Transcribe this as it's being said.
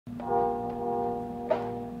When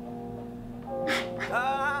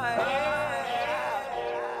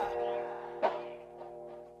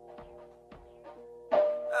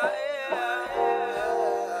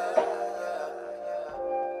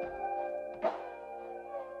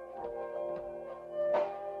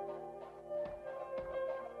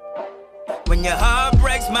your heart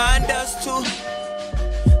breaks, mine does too.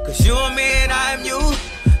 Cause you and me and I'm you.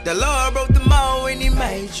 The Lord broke the mold when he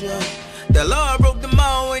made you. The Lord broke the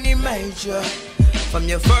mold when he made you. From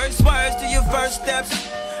your first words to your first steps,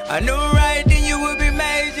 I knew right then you would be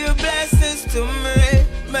major blessings to me.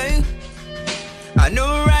 I knew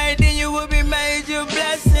right then you would be major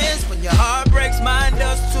blessings. When your heart breaks, mine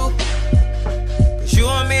does too. Cause you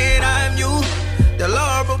and me and I'm you. The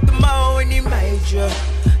Lord broke the mold when he made you.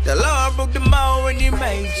 The Lord broke the mold when he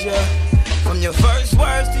made you. From your first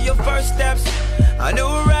words to your first steps, I knew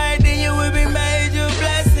right then you would be major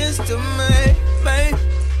blessings to me.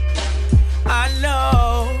 I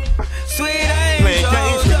know, sweet angels. Playing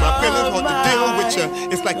games with my feelings, hard to deal with ya.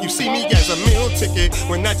 It's like you see me as a meal ticket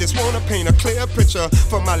when I just wanna paint a clear picture.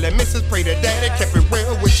 For my little missus, pray that daddy kept it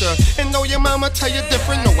real with ya. And though your mama tell you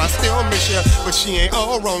different, no, I still miss ya. But she ain't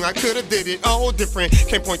all wrong, I could've did it all different.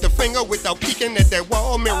 Can't point the finger without peeking at that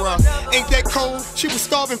wall mirror. Ain't that cold? She was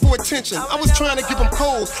starving for attention. I was trying to give them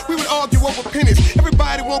codes. We would argue over pennies.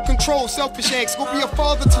 Everybody want control, selfish acts. Go be a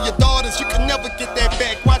father to your daughters, you can never get that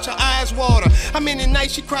back. Watch her eyes water. How many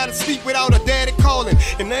nights she cried to sleep without her daddy calling?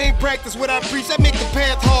 And I ain't practice what I preach, that make the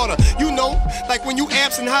path harder. You know, like when you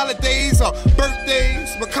absent holidays or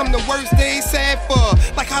birthdays become the worst days, sad for.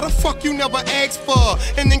 Like how the fuck you never asked for,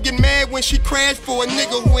 and then get mad when she crashed for a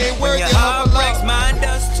nigga who ain't worthy of her love. When your heart breaks, mine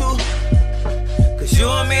does too. Cause you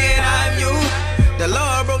and me and I'm you. The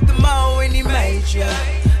Lord broke the mold when he made you.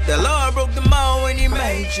 The Lord broke the mold when he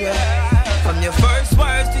made you. From your first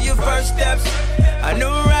words to your first steps, I knew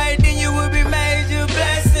right then you would be major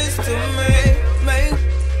blessings to me.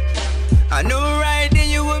 I knew right then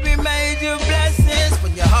you would be major blessings.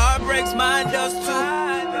 When your heart breaks, mine does too.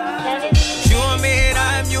 You and me and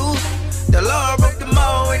I'm you. The Lord broke the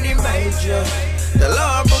mold when he made you. The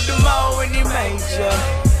Lord broke the mold when he made you.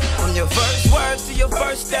 From your first words to your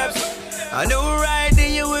first steps, I knew right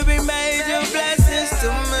then you would be major blessings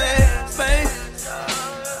to me.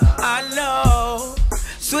 I know,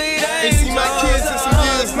 sweet angels. Ain't seen my kids in some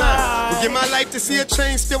years now. Would give my life to see a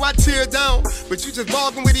change, still I tear down. But you just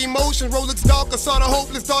bargain with emotions. Roll looks darker, saw the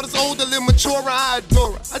hopeless daughter's older, little mature. I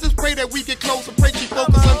adore her. I just pray that we get closer, pray keep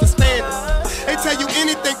focus, understanding. They tell you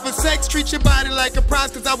anything for sex, treat your body like a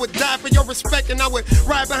prize. Cause I would die for your respect, and I would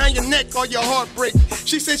ride behind your neck or your heart break.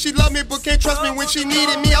 She said she loved me but can't trust me when she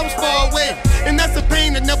needed me. I was far away, and that's a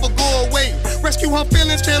pain that never go away. Rescue her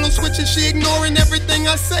feelings, channel switching, she ignoring everything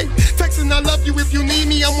I say. Texting I love you if you need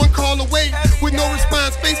me, I'm one call away. With no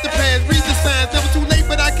response, face the past, read the signs. Never too late,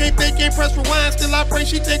 but I can't fake, can't press rewind. Still I pray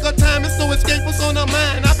she take her time, it's no escape what's on her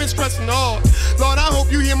mind. I've been stressing hard, Lord, I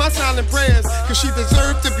hope you hear my silent prayers. Cause she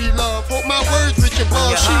deserves to be loved, hope my words reach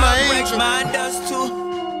above. She my angel. Mine does too.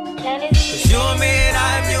 Cause you and me and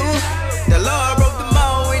I'm you. The Lord broke the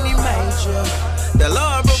mold when he made you. The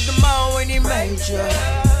Lord broke the mold when he made you.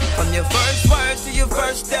 From your first words to your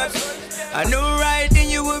first steps, I knew right then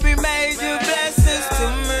you would be major blessings to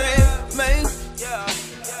me.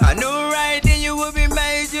 I knew right then you would be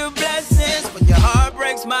major blessings. When your heart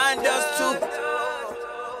breaks, mine does too.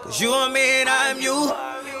 Cause you and me and I'm you.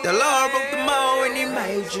 The Lord broke the mold when he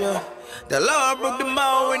made you. The Lord broke the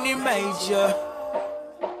mold when he made you.